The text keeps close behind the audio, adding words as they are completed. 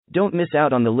Don't miss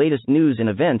out on the latest news and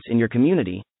events in your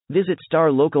community. Visit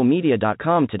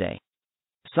starlocalmedia.com today.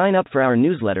 Sign up for our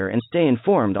newsletter and stay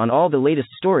informed on all the latest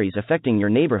stories affecting your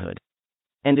neighborhood.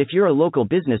 And if you're a local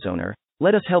business owner,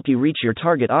 let us help you reach your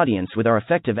target audience with our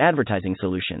effective advertising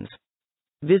solutions.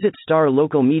 Visit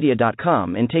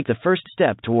starlocalmedia.com and take the first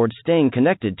step towards staying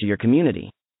connected to your community.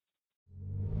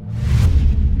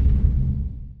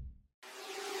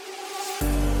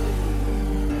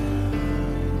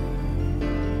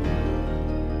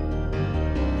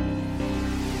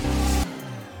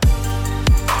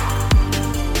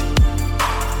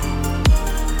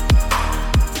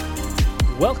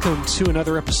 Welcome to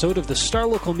another episode of the Star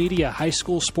Local Media High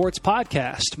School Sports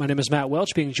Podcast. My name is Matt Welch,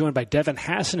 being joined by Devin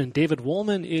Hassan and David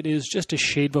Woolman. It is just a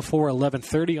shade before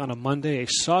 11:30 on a Monday, a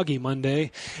soggy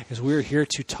Monday, as we're here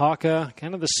to talk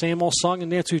kind of the same old song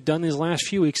and dance we've done these last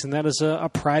few weeks, and that is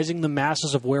apprising the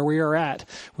masses of where we are at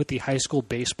with the high school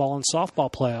baseball and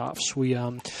softball playoffs.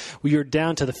 We are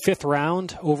down to the fifth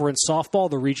round over in softball.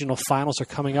 The regional finals are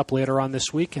coming up later on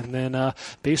this week, and then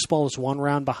baseball is one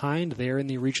round behind. They're in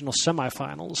the regional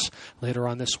semifinals later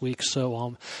on this week.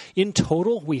 So in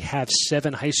total, we have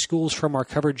 7 high schools from our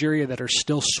coverage area that are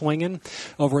still swinging.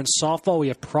 Over in softball, we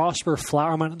have Prosper,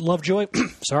 Flowermont, Lovejoy.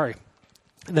 Sorry.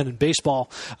 And then in baseball,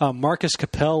 Marcus,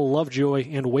 Capel, Lovejoy,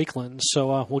 and Wakeland.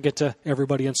 So we'll get to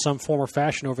everybody in some form or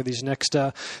fashion over these next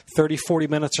 30, 40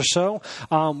 minutes or so.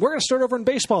 We're going to start over in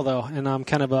baseball, though, and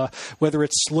kind of whether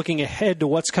it's looking ahead to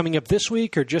what's coming up this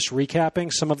week or just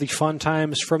recapping some of the fun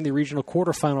times from the regional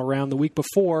quarterfinal round the week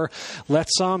before.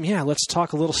 Let's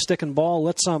talk a little stick and ball.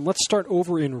 Let's start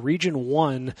over in Region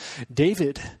 1.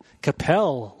 David,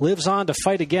 Capel lives on to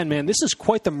fight again, man. This is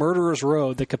quite the murderer's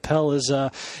road that Capel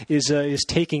is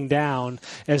taking down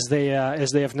as they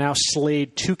have now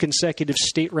slayed 2 consecutive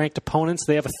state-ranked opponents.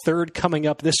 They have a third coming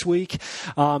up this week.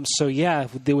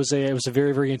 It was a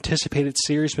very, very anticipated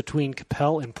series between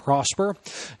Capel and Prosper.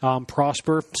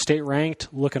 Prosper, state-ranked,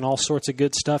 looking all sorts of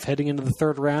good stuff heading into the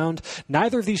third round.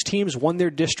 Neither of these teams won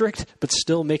their district, but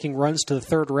still making runs to the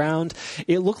third round.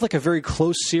 It looked like a very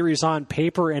close series on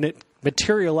paper, and it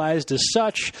materialized as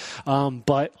such,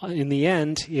 but in the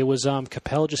end, it was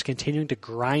Capel just continuing to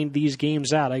grind these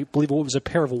games out. I believe it was a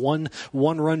pair of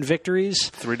one-run victories.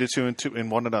 3-2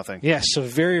 and 1-0. Yes, so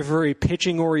very, very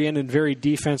pitching-oriented, very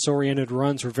defense-oriented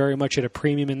runs were very much at a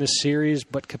premium in this series,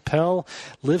 but Capel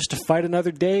lives to fight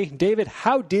another day. David,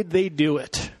 how did they do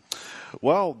it?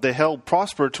 Well, they held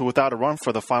Prosper to without a run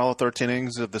for the final 13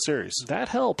 innings of the series. That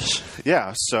helps.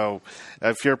 Yeah, so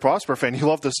if you're a Prosper fan, you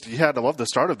had to love the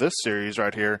start of this series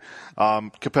right here.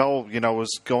 Capel, was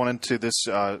going into this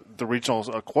the regional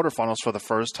quarterfinals for the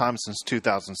first time since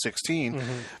 2016,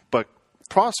 but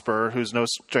Prosper, who's no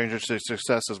stranger to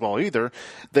success as well either,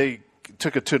 they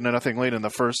took a 2-0 lead in the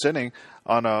first inning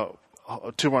on a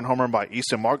 2-run home run by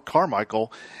Easton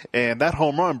Carmichael, and that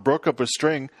home run broke up a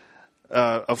string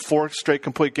of 4 straight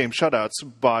complete game shutouts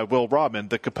by Will Rodman,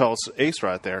 the Capel's ace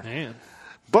right there. Man.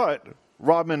 But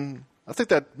Rodman, I think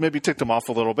that maybe ticked him off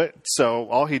a little bit. So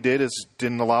all he did is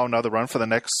didn't allow another run for the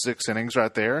next 6 innings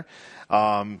right there.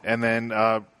 And then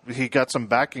he got some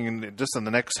backing just in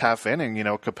the next half inning.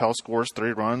 Capel scores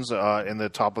 3 runs in the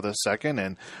top of the second,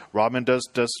 and Rodman does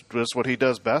what he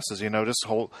does best, is just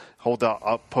hold the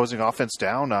opposing offense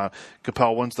down.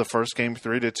 Capel wins the first game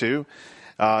 3-2.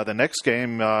 The next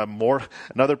game,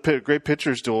 another great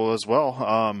pitchers duel as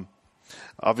well.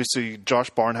 Obviously,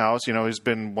 Josh Barnhouse, he's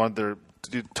been one of their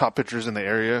top pitchers in the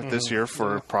area this year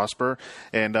for Prosper,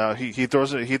 and he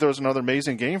throws another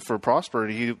amazing game for Prosper.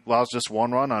 He allows just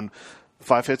 1 run on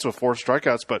 5 hits with 4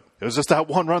 strikeouts, but it was just that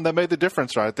 1 run that made the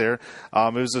difference right there.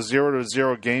 It was a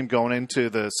 0-0 game going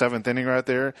into the 7th inning right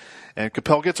there, and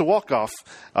Capel gets a walk-off.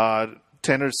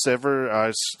 Tanner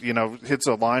Sever, hits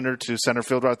a liner to center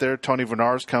field right there. Tony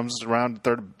Venars comes around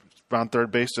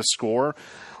third base to score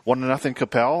 1-0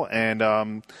 Capel,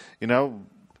 and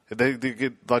they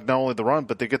get not only the run,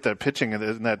 but they get that pitching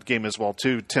in that game as well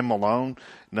too. Tim Malone,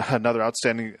 another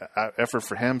outstanding effort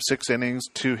for him. 6 innings,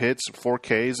 2 hits, 4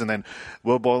 Ks, and then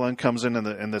Will Boylan comes in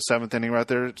the 7th inning right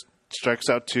there, strikes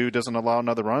out 2, doesn't allow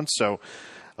another run. So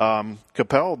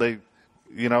Capel, they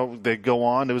go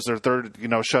on. It was their third,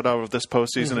 shutout of this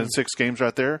postseason in 6 games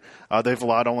right there. They've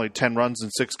allowed only 10 runs in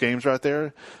 6 games right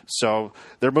there. So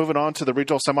they're moving on to the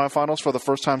regional semifinals for the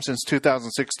first time since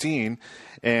 2016.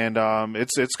 And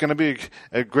it's going to be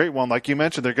a great one. Like you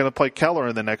mentioned, they're going to play Keller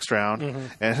in the next round.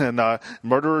 And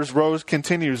Murderers Row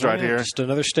continues right here. Just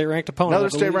another state-ranked opponent. Another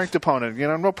state-ranked opponent.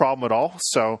 No problem at all.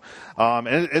 So and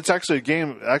it's actually a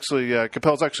game.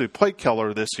 Capel's actually played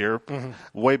Keller this year,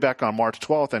 way back on March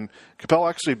 12th. And Capel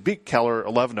actually beat Keller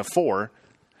 11-4,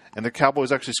 and the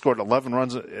Cowboys actually scored 11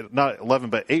 runs, not 11,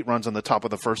 but 8 runs on the top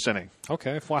of the first inning.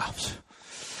 Okay, wow.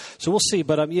 So we'll see.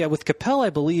 But, with Capel,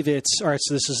 I believe it's – all right,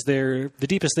 so this is the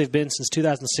deepest they've been since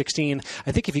 2016.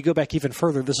 I think if you go back even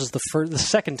further, this is the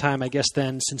second time, I guess,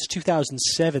 then, since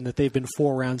 2007 that they've been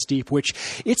 4 rounds deep, which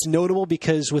it's notable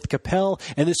because with Capel,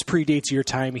 and this predates your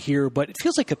time here, but it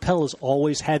feels like Capel has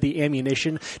always had the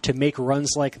ammunition to make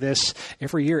runs like this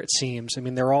every year, it seems. I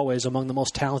mean, they're always among the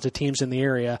most talented teams in the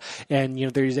area. And,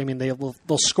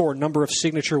 they'll score a number of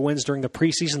signature wins during the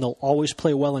preseason. They'll always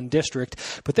play well in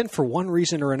district. But then for one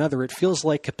reason or another, it feels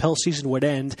like Capel's season would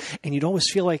end, and you'd always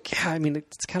feel like,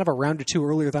 it's kind of a round or two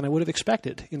earlier than I would have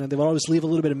expected. They would always leave a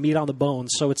little bit of meat on the bone,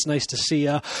 so it's nice to see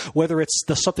whether it's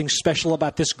something special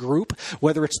about this group,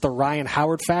 whether it's the Ryan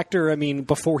Howard factor. I mean,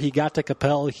 before he got to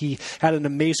Capel, he had an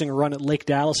amazing run at Lake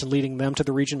Dallas and leading them to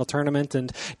the regional tournament,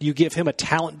 and you give him a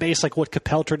talent base like what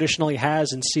Capel traditionally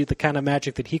has and see the kind of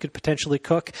magic that he could potentially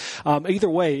cook. Either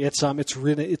way, it's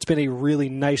been a really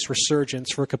nice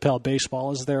resurgence for Capel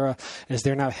baseball as they're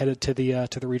now headed to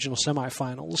the regional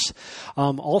semifinals.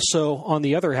 Also, on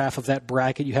the other half of that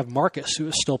bracket, you have Marcus, who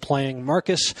is still playing.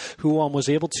 Marcus, who was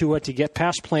able to get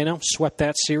past Plano, swept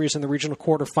that series in the regional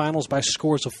quarterfinals by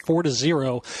scores of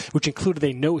 4-0, which included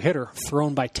a no-hitter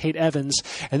thrown by Tate Evans.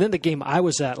 And then the game I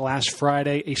was at last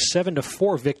Friday, a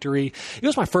 7-4 victory. It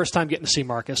was my first time getting to see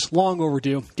Marcus. Long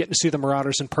overdue, getting to see the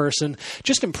Marauders in person.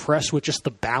 Just impressed with just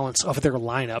the balance of their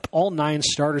lineup. All 9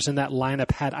 starters in that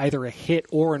lineup had either a hit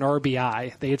or an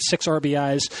RBI. They had 6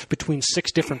 RBIs between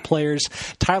 6 different players.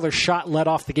 Tyler Schott led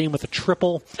off the game with a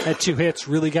triple, had 2 hits,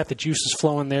 really got the juices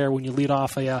flowing there when you lead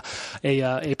off a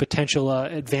potential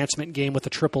advancement game with a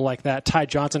triple like that. Ty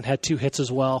Johnson had 2 hits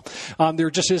as well. There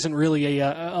just isn't really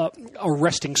a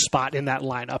resting spot in that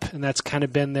lineup, and that's kind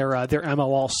of been their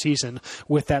MO all season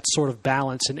with that sort of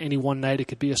balance. And any one night it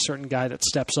could be a certain guy that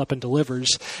steps up and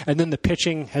delivers. And then the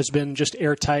pitching has been just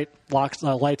airtight,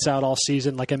 lights out all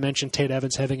season. Like I mentioned, Tate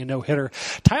Evans having a no-hitter.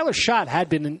 Tyler Schott had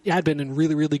been in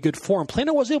really, really good form.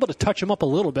 Plano was able to touch him up a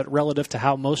little bit relative to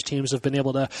how most teams have been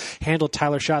able to handle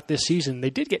Tyler Schott this season. They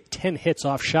did get 10 hits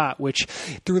off Schott, which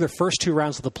through their first 2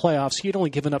 rounds of the playoffs, he had only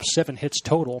given up 7 hits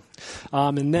total.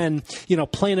 And then,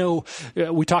 Plano,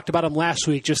 we talked about him last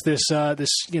week, just this,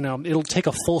 it'll take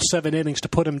a full 7 innings to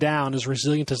put him down, as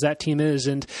resilient as that team is.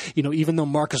 And, even though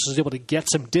Marcus was able to get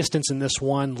some distance in this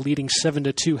one, leading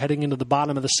 7-2 heading into the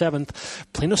bottom of the 7th,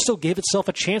 Plano still gave itself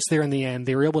a chance there in the end.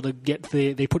 They were able to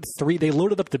they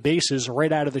loaded up the bases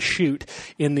right out of the chute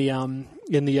in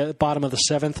the bottom of the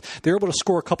 7th. They were able to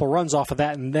score a couple runs off of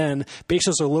that, and then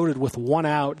bases are loaded with 1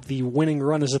 out. The winning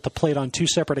run is at the plate on 2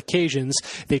 separate occasions.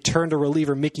 They turn to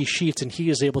reliever Mickey Sheets, and he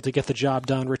is able to get the job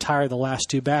done, retire the last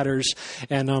 2 batters,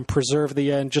 and preserve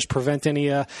and just prevent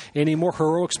any more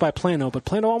heroics by Plano. But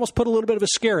Plano almost put a little bit of a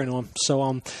scare into him.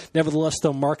 So, nevertheless,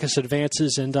 though, Marcus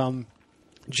advances, and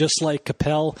just like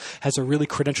Capel has a really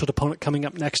credentialed opponent coming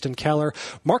up next in Keller,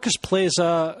 Marcus plays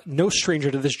no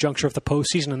stranger to this juncture of the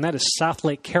postseason, and that is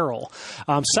Southlake Carroll.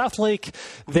 Southlake,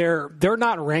 they're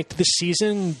not ranked this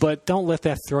season, but don't let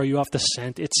that throw you off the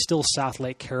scent. It's still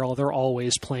Southlake Carroll. They're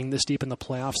always playing this deep in the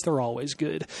playoffs. They're always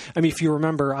good. I mean, if you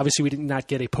remember, obviously we did not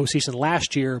get a postseason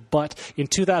last year, but in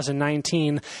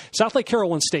 2019, Southlake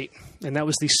Carroll won state. And that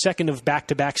was the second of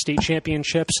back-to-back state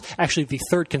championships, actually the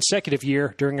 3rd consecutive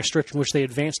year during a stretch in which they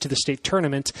advanced to the state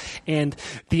tournament. And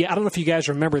I don't know if you guys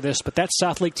remember this, but that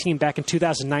Southlake team back in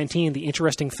 2019, the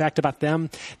interesting fact about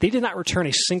them, they did not return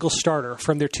a single starter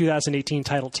from their 2018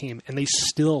 title team, and they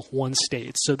still won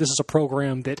state. So this is a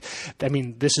program that,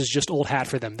 this is just old hat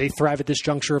for them. They thrive at this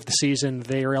juncture of the season.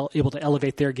 They are able to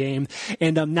elevate their game.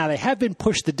 And now they have been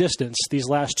pushed the distance these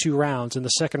last 2 rounds, in the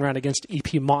second round against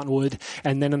EP Mountainwood,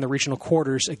 and then in the regional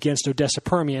quarters against Odessa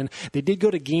Permian. They did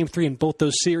go to Game 3 in both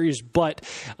those series, but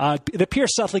it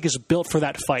appears Southlake is built for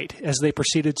that fight as they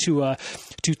proceeded to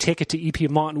take it to EP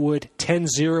Mountainwood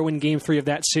 10-0 in Game 3 of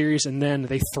that series, and then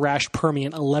they thrashed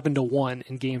Permian 11-1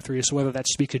 in Game 3. So whether that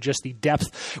speaks to just the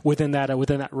depth within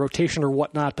that rotation or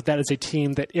whatnot, but that is a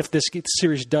team that if this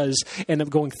series does end up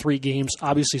going 3 games,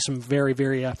 obviously some very,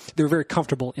 very they're very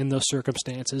comfortable in those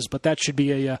circumstances. But that should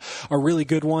be a really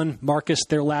good one. Marcus,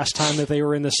 their last time that they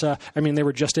were in this, they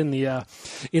were just in the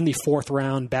 4th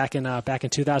round back in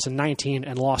 2019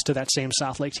 and lost to that same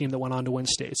Southlake team that went on to win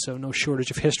state. So no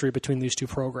shortage of history between these 2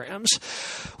 programs.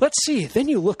 Let's see. Then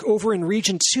you look over in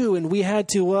Region 2, and we had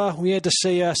to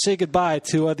say goodbye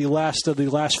to the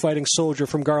last fighting soldier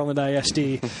from Garland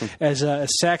ISD as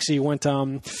Saxey went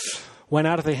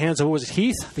out of the hands of, what was it,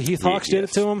 Heath? The Heath Hawks did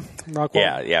it to him?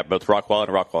 Rockwell? Yeah. Both Rockwell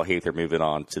and Rockwell Heath are moving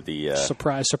on to the...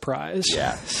 surprise.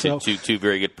 Yeah. So, two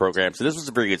very good programs. So this was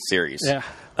a very good series. Yeah.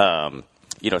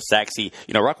 Sachse,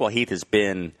 Rockwall Heath has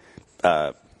been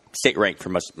state ranked for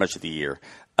much of the year.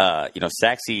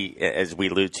 Sachse, as we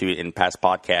alluded to in past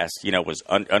podcasts, was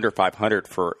under 500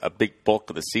 for a big bulk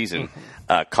of the season.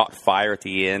 Caught fire at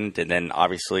the end, and then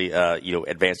obviously,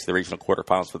 advanced to the regional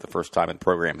quarterfinals for the first time in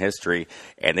program history.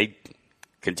 And they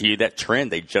continued that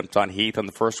trend. They jumped on Heath on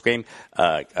the first game.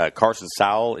 Carson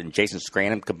Sowell and Jason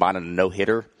Scranton combined on a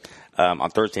no-hitter on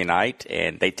Thursday night,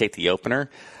 and they take the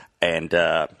opener. And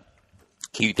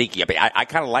you think, I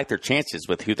kind of like their chances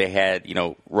with who they had,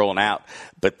 rolling out.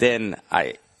 But then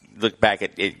I look back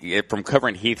at it from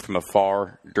covering Heath from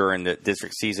afar during the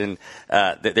district season.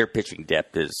 Their pitching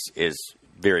depth is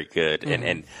very good,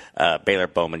 and Baylor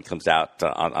Bowman comes out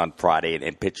on Friday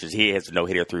and pitches. He has a no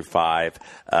hitter through 5.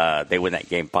 They win that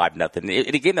game 5-0.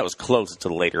 In a game that was close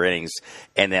until the later innings,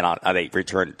 and then they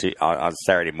returned on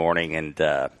Saturday morning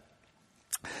and.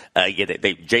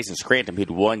 Jason Scranton,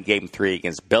 who'd won Game 3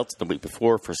 against Belton the week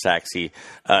before for Sachse, did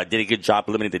a good job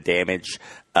limiting the damage.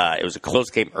 It was a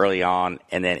close game early on,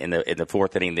 and then in the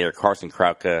fourth inning there, Carson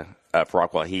Krauke for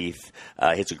Rockwall Heath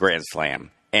hits a grand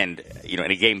slam. And, in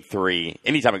a Game 3,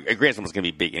 anytime a grand slam was going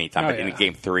to be big anytime, but in a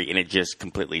Game 3, and it just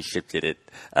completely shifted it,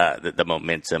 the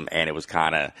momentum, and it was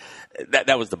kind of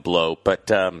that was the blow.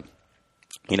 But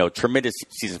tremendous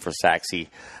season for Sachse.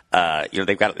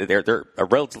 They're a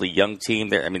relatively young team.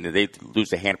 They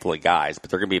lose a handful of guys, but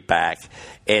they're going to be back.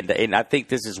 And I think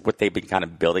this is what they've been kind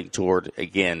of building toward.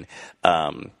 Again,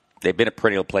 they've been a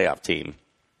perennial playoff team,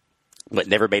 but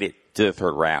never made it to the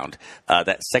third round.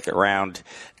 That second round,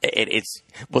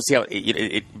 we'll see how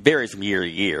it varies from year to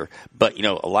year. But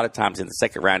a lot of times in the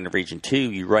second round in Region 2,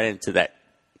 you run into that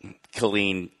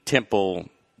Killeen, Temple,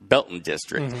 Belton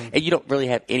district, and you don't really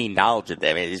have any knowledge of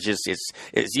them. It's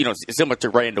similar to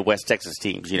running into West Texas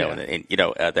teams,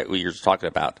 that we were just talking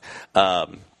about.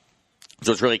 So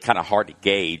it's really kind of hard to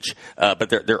gauge, but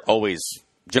they're always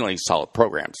generally solid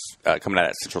programs coming out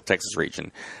of that Central Texas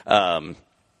region.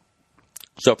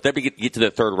 So if they get to the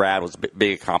third round, it was a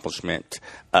big accomplishment.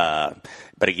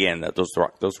 But again, those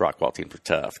Rockwall teams are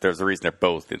tough. There's a reason they're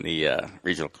both in the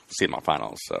regional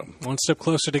semifinals. So one step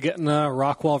closer to getting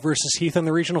Rockwall versus Heath in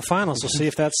the regional finals. We'll see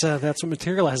if that's what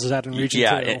materializes out in Region 2.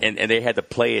 Yeah, and they had the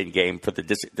play-in game for the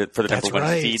number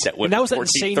one seed that went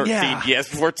 14-13. Yes,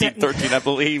 14-13, I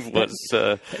believe, was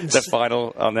the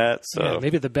final on that. So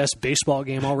maybe the best baseball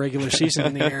game all regular season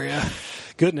in the area.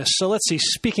 Goodness. So let's see.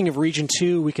 Speaking of Region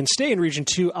 2, we can stay in Region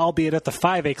 2, albeit at the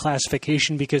 5A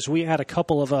classification, because we had a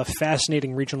couple of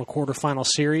fascinating regional quarterfinal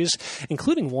series,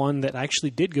 including one that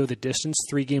actually did go the distance.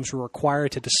 3 games were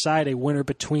required to decide a winner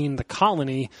between the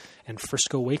Colony and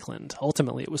Frisco Wakeland.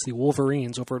 Ultimately, it was the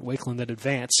Wolverines over at Wakeland that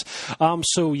advanced.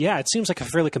 It seems like a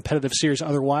fairly competitive series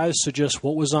otherwise. So just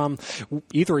what was,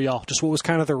 either of y'all, just what was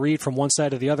kind of the read from one side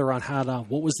to the other on how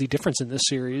what was the difference in this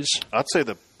series? I'd say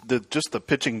just the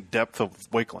pitching depth of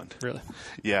Wakeland. Really?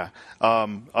 Yeah.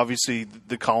 Obviously,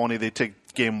 the Colony, they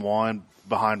take Game 1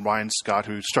 behind Ryan Scott,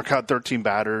 who struck out 13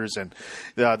 batters, and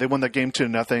they won that game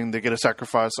 2-0. They get a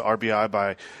sacrifice RBI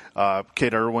by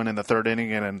Kate Irwin in the third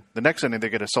inning, and in the next inning they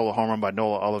get a solo home run by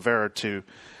Nola Oliveira to,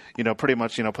 pretty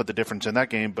much put the difference in that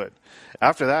game. But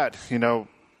after that,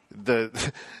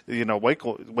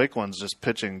 Wakeland's just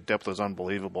pitching depth was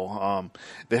unbelievable.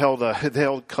 They held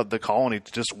the Colony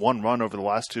to just 1 run over the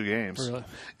last 2 games. Really?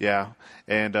 Yeah,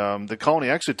 and the Colony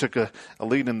actually took a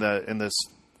lead in this.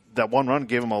 That 1 run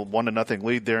gave them a 1-0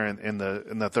 lead there in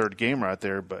the third game right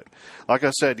there. But like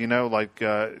I said,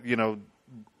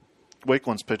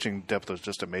 Wakeland's pitching depth was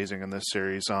just amazing in this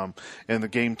series. In the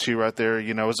Game 2 right there,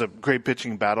 it was a great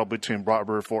pitching battle between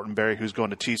Robert Fortenberry, who's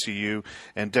going to TCU,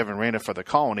 and Devin Reyna for the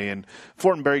Colony. And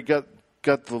Fortenberry got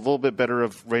a little bit better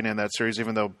of Reyna in that series,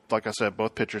 even though, like I said,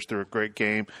 both pitchers threw a great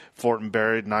game.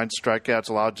 Fortenberry, 9 strikeouts,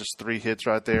 allowed just 3 hits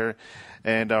right there.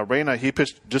 And Reyna, he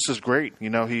pitched just as great. He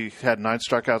had 9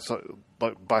 strikeouts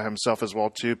by himself as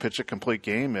well, too, pitched a complete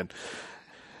game. And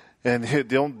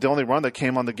the only run that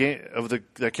came in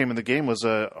the game was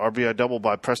a RBI double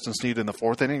by Preston Sneed in the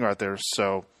 4th inning right there.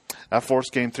 So that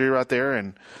forced Game 3 right there.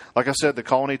 And like I said, the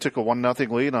Colony took a 1-0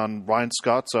 lead on Ryan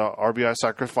Scott's RBI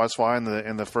sacrifice fly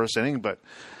in the first inning. But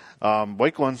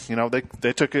Wakeland,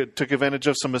 they took advantage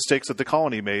of some mistakes that the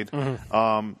Colony made.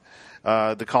 Mm-hmm.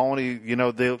 The Colony,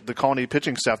 the Colony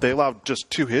pitching staff, they allowed just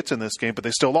 2 hits in this game, but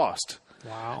they still lost.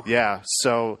 Wow. Yeah.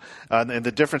 So, and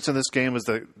the difference in this game is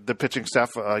that the pitching staff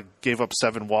gave up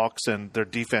 7 walks, and their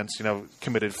defense,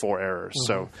 committed 4 errors. Mm-hmm.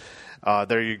 So,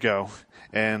 there you go.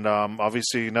 And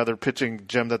obviously another pitching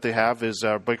gem that they have is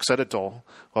Blake Seditol,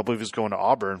 who I believe is going to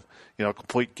Auburn.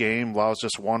 Complete game, allows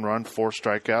just 1 run, 4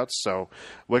 strikeouts. So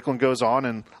Wakeland goes on,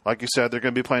 and like you said, they're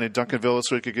going to be playing at Duncanville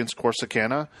this week against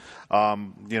Corsicana.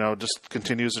 Just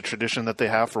continues the tradition that they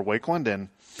have for Wakeland.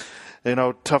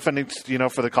 And, tough ending,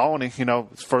 for the Colony,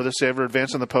 furthest they ever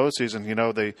advanced in the postseason.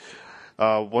 They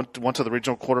went to the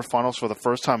regional quarterfinals for the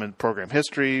first time in program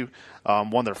history,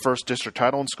 won their first district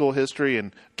title in school history,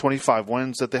 and 25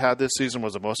 wins that they had this season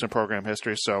was the most in program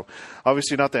history. So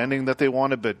obviously not the ending that they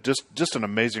wanted, but just an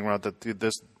amazing run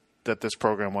that this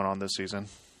program went on this season.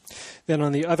 Then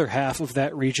on the other half of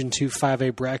that Region 2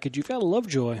 5A bracket, you've got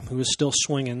Lovejoy, who is still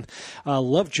swinging.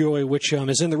 Lovejoy, which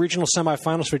is in the regional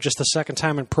semifinals for just the second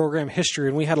time in program history,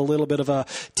 and we had a little bit of a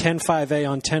 10-5A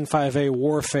on 10-5A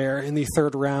warfare in the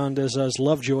third round as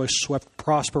Lovejoy swept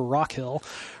Prosper Rock Hill.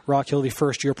 Rock Hill, the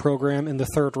first-year program, in the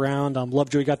third round.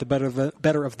 Lovejoy got the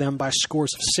better of them by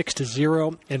scores of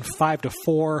 6-0 and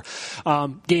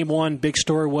 5-4. Game one, big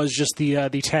story was just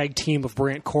the tag team of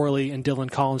Brant Corley and Dylan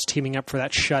Collins teaming up for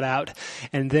that shutout.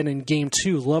 And then in game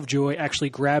two, Lovejoy actually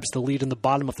grabs the lead in the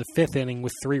bottom of the fifth inning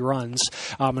with 3 runs,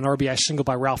 an RBI single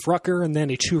by Ralph Rucker, and then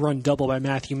a 2-run double by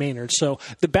Matthew Maynard. So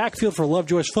the backfield for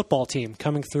Lovejoy's football team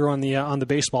coming through on the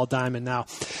baseball diamond now.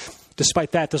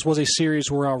 Despite that, this was a series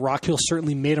where Rock Hill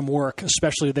certainly made them work,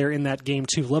 especially there in that game,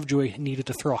 too. Lovejoy needed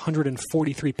to throw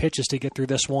 143 pitches to get through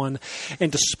this one.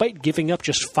 And despite giving up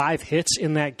just 5 hits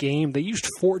in that game, they used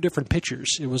 4 different pitchers.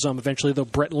 It was eventually the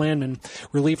Brett Landman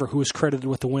reliever who was credited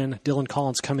with the win, Dylan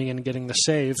Collins coming in and getting the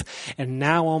save. And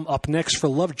now up next for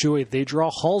Lovejoy, they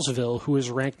draw Hallsville, who is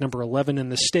ranked number 11 in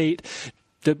the state.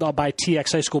 By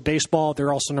TX High School Baseball.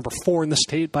 They're also number 4 in the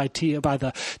state by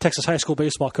the Texas High School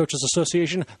Baseball Coaches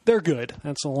Association. They're good.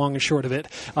 That's the long and short of it.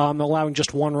 Allowing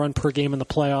just 1 run per game in the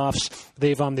playoffs.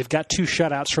 They've got 2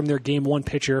 shutouts from their game 1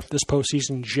 pitcher this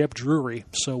postseason, Jeb Drury.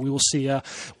 So we will see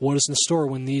what is in store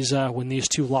when these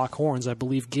 2 lock horns. I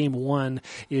believe game 1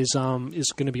 is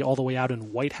going to be all the way out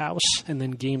in White House, and then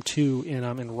game 2 in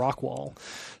Rockwall.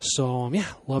 So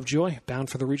Lovejoy bound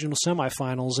for the regional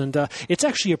semifinals, and it's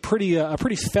actually a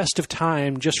pretty festive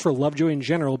time just for Lovejoy in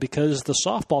general because the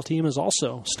softball team is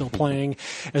also still playing.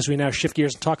 As we now shift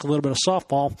gears and talk a little bit of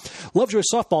softball,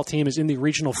 Lovejoy's softball team is in the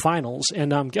regional finals,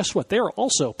 and guess what? They're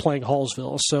also playing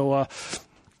Hallsville. So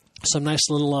some nice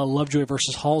little Lovejoy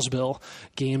versus Hallsville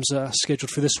games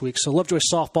scheduled for this week. So Lovejoy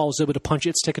softball was able to punch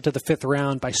its ticket to the 5th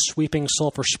round by sweeping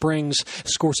Sulphur Springs,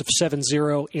 scores of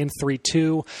 7-0 and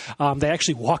 3-2. They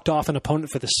actually walked off an opponent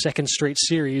for the second straight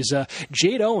series.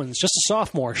 Jade Owens, just a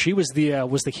sophomore, she was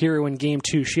the hero in game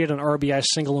 2. She had an RBI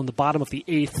single in the bottom of the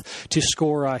 8th to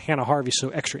score Hannah Harvey, so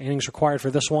extra innings required for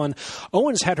this one.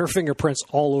 Owens had her fingerprints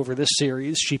all over this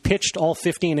series. She pitched all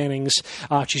 15 innings.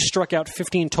 She struck out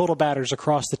 15 total batters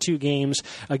across the 2 games.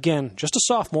 Again, just a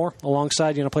sophomore,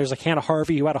 alongside players like Hannah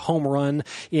Harvey, who had a home run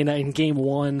in game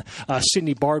 1.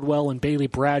 Sydney Bardwell and Bailey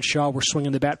Bradshaw were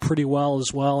swinging the bat pretty well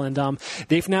as well. And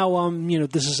they've now,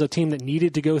 this is a team that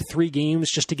needed to go 3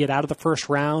 games just to get out of the first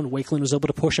round. Wakeland was able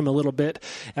to push them a little bit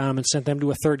and sent them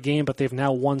to a 3rd game, but they've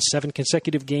now won 7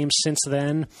 consecutive games since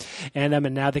then. And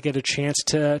now they get a chance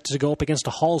to go up against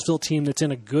a Hallsville team that's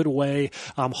in a good way.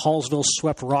 Hallsville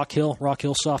swept Rock Hill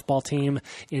softball team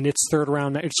in its 4th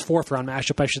round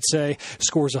matchup, I should say.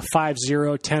 Scores of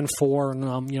 5-0, 10-4,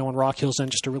 and Rock Hill's in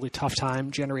just a really tough time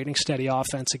generating steady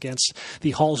offense against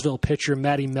the Hallsville pitcher,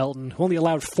 Maddie Melton, who only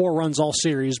allowed 4 runs all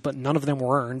series, but none of them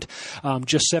were earned.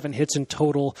 Just 7 hits in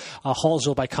total.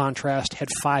 Hallsville, by contrast, had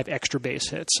 5 extra base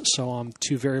hits. So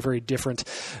 2 very, very different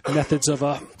methods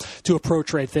to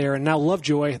approach right there. And now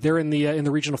Lovejoy, they're in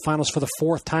the regional finals for the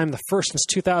 4th time, the first since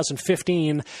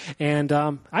 2015. And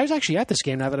I was actually at this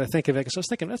game now that I think of it, because I was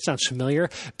thinking, that sounds familiar.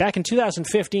 Back in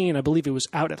 2015, I believe it was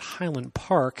out at Highland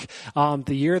Park.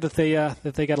 The year that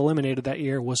they got eliminated that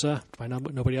year was by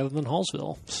nobody other than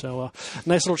Hallsville. So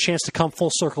nice little chance to come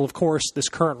full circle. Of course, this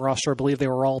current roster, I believe they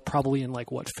were all probably in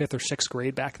 5th or 6th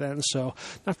grade back then. So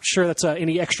not sure that's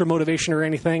any extra motivation or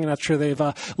anything. Not sure they've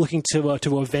looking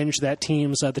to avenge that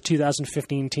team's the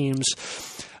 2015 team's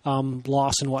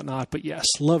loss and whatnot. But yes,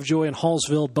 Lovejoy and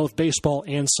Hallsville, both baseball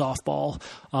and softball,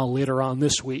 later on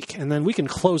this week. And then we can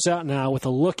close out now with a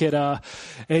look at a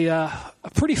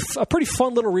pretty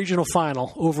fun little regional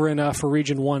final over in for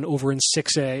Region 1 over in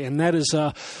 6A. And that is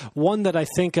one that I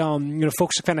think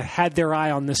folks have kind of had their eye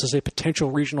on this as a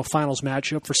potential regional finals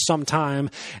matchup for some time.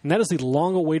 And that is the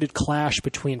long-awaited clash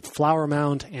between Flower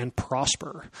Mound and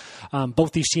Prosper.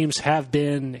 Both these teams have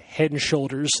been head and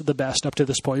shoulders the best up to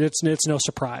this point. It's no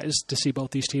surprise. surprised to see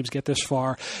both these teams get this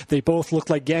far. They both looked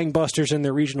like gangbusters in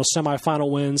their regional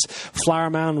semifinal wins. Flower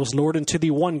Mound was lured into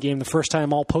the one game, the first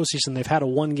time all postseason they've had a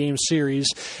one-game series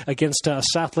against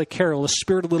South Lake Carroll, a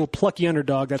spirited little plucky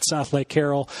underdog, that's South Lake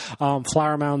Carroll.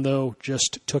 Flower Mound, though,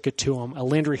 just took it to them. A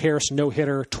Landry Harris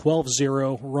no-hitter,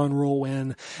 12-0 run rule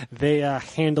win. They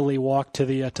handily walked to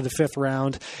the fifth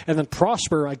round. And then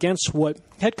Prosper against what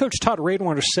head coach Todd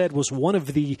Radewater said was one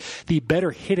of the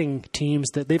better hitting teams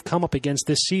that they've come up against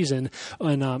this season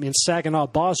in Saginaw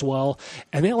Boswell,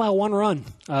 and they allow one run,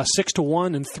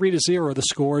 6-1 and 3-0 the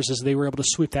scores as they were able to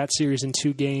sweep that series in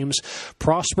 2 games.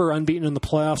 Prosper unbeaten in the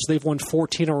playoffs. They've won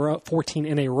 14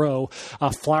 in a row.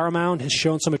 Flower Mound has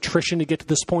shown some attrition to get to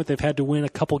this point. They've had to win a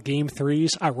couple game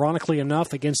threes, ironically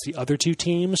enough, against the other 2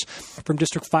 teams from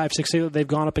District 5, 6A that they've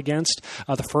gone up against.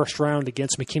 The first round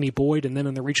against McKinney Boyd, and then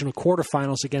in the regional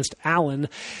quarterfinals against Allen.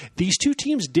 These 2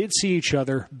 teams did see each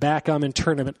other back in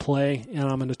tournament play, in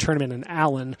a tournament in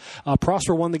Allen.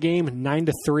 Prosper won the game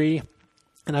 9-3.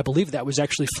 And I believe that was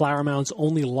actually Flower Mound's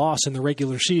only loss in the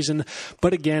regular season.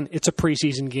 But again, it's a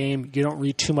preseason game. You don't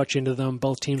read too much into them.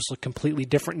 Both teams look completely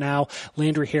different now.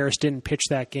 Landry Harris didn't pitch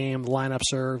that game. The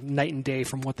lineups are night and day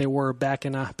from what they were back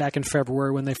in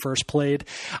February when they first played.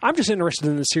 I'm just interested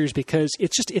in this series because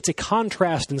it's a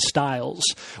contrast in styles.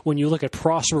 When you look at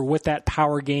Prosper with that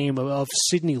power game of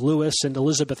Sydney Lewis and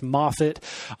Elizabeth Moffitt,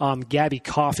 Gabby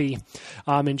Coffey,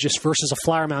 and just versus a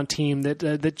Flower Mound team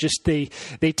that just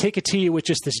they take it to you with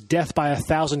just this death by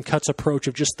 1,000 cuts approach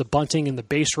of just the bunting and the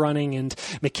base running. And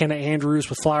McKenna Andrews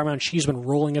with Flower Mound, she's been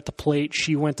rolling at the plate.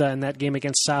 She went in that game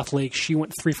against South Lake. She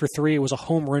went 3 for 3. It was a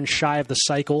home run shy of the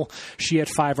cycle. She had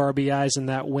 5 RBIs in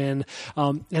that win.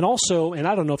 And also, and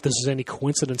I don't know if this is any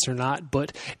coincidence or not,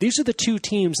 but these are the 2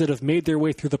 teams that have made their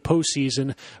way through the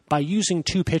postseason by using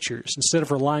 2 pitchers instead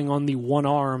of relying on the one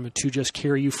arm to just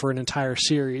carry you for an entire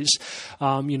series.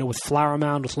 With Flower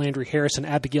Mound, with Landry Harris and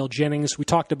Abigail Jennings, we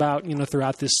talked about,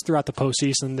 throughout the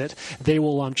postseason that they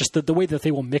will just the way that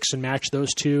they will mix and match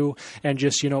those 2, and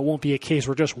just it won't be a case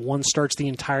where just one starts the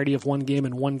entirety of one game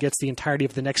and one gets the entirety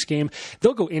of the next game.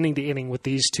 They'll go inning to inning with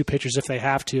these 2 pitchers if they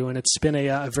have to, and it's been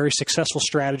a very successful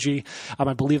strategy.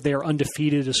 I believe they are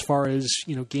undefeated as far as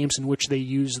games in which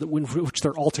which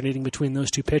they're alternating between those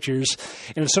 2 pitchers,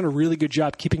 and it's done a really good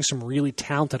job keeping some really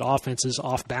talented offenses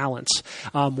off balance.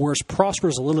 Whereas Prosper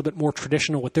is a little bit more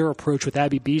traditional with their approach with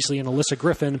Abby Beasley and Alyssa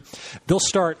Griffin. They'll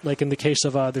start, like in the case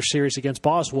of their series against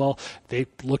Boswell, they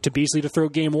looked to Beasley to throw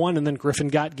game 1, and then Griffin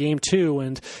got game 2,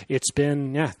 and it's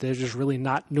been, there's just really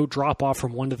no drop-off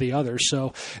from one to the other.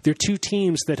 So they're 2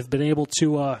 teams that have been able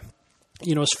to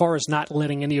as far as not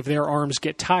letting any of their arms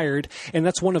get tired. And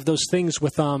that's one of those things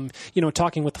with,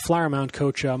 talking with the Flower Mound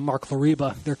coach, Mark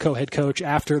Lariba, their co-head coach,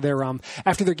 after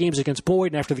their games against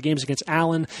Boyd and after the games against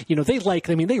Allen,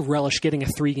 they relish getting a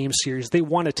 3-game series. They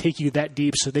want to take you that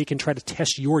deep so they can try to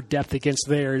test your depth against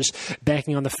theirs,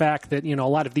 banking on the fact that, a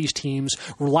lot of these teams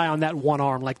rely on that one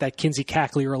arm, like that Kinsey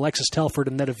Cackley or Alexis Telford,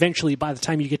 and that eventually by the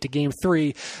time you get to game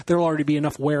 3, there'll already be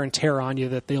enough wear and tear on you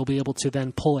that they'll be able to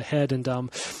then pull ahead, and,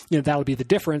 that would be the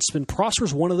difference. And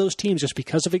Prosper's one of those teams just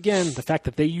because of, again, the fact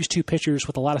that they use 2 pitchers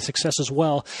with a lot of success as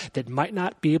well that might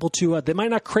not be able to, they might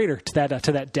not crater to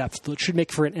that depth. It should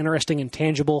make for an interesting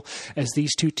intangible as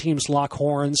these 2 teams lock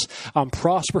horns.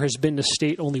 Prosper has been to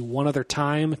state only one other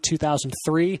time,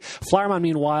 2003. Flower Mound,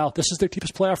 meanwhile, this is their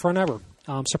deepest playoff run ever.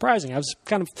 Surprising. I was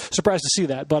kind of surprised to see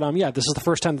that. But, this is the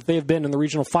first time that they've been in the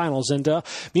regional finals. And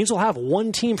means we'll have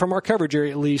one team from our coverage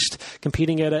area, at least,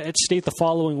 competing at state the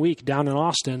following week down in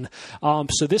Austin.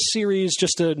 So this series,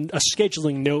 just a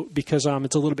scheduling note, because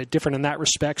it's a little bit different in that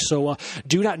respect. So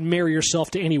do not marry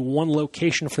yourself to any one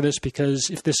location for this, because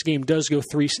if the series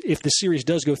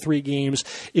does go 3 games,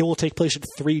 it will take place at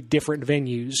 3 different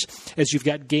venues. As you've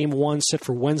got game 1 set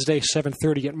for Wednesday,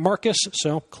 7:30 at Marcus,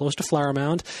 so close to Flower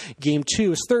Mound. Game 2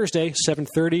 is Thursday,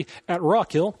 7:30 at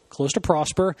Rock Hill, close to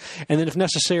Prosper. And then if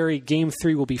necessary, Game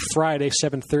 3 will be Friday,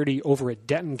 7:30 over at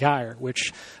Denton Guyer,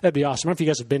 which that'd be awesome. I don't know if you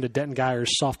guys have been to Denton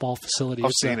Guyer's softball facility.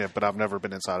 I've seen it, but I've never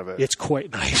been inside of it. It's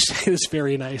quite nice. It is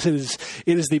very nice. It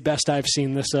is the best I've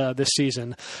seen this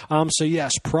season. So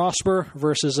yes, Prosper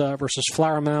versus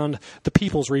Flower Mound, the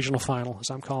People's Regional Final, as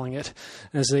I'm calling it,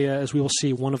 as we will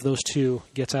see one of those 2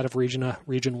 gets out of Region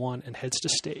 1 and heads to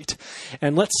state.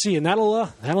 And let's see, and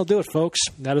that'll do it, folks.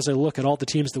 That is a look at all the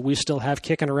teams that we still have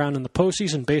kicking around in the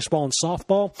postseason, baseball and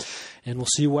softball, and we'll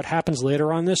see what happens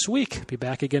later on this week. Be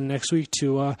back again next week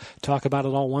to talk about it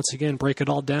all once again, break it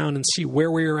all down, and see where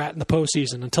we are at in the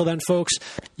postseason. Until then, folks,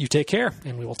 you take care,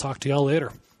 and we will talk to y'all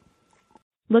later.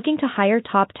 Looking to hire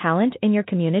top talent in your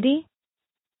community?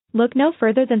 Look no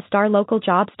further than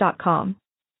StarLocalJobs.com.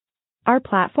 Our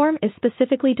platform is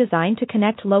specifically designed to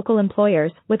connect local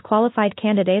employers with qualified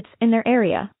candidates in their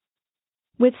area.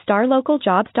 With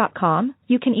starlocaljobs.com,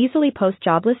 you can easily post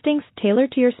job listings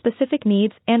tailored to your specific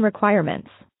needs and requirements.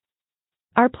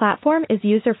 Our platform is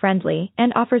user-friendly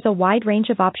and offers a wide range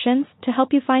of options to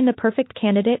help you find the perfect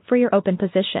candidate for your open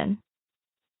position.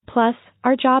 Plus,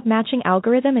 our job matching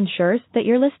algorithm ensures that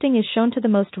your listing is shown to the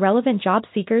most relevant job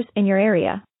seekers in your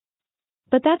area.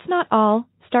 But that's not all.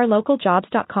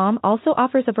 StarLocalJobs.com also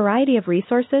offers a variety of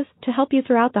resources to help you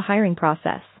throughout the hiring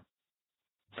process.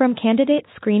 From candidate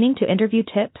screening to interview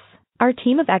tips, our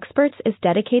team of experts is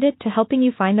dedicated to helping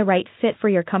you find the right fit for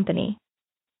your company.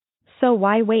 So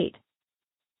why wait?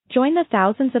 Join the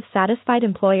thousands of satisfied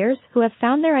employers who have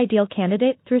found their ideal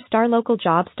candidate through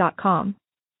StarLocalJobs.com.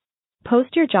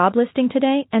 Post your job listing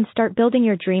today and start building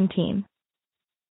your dream team.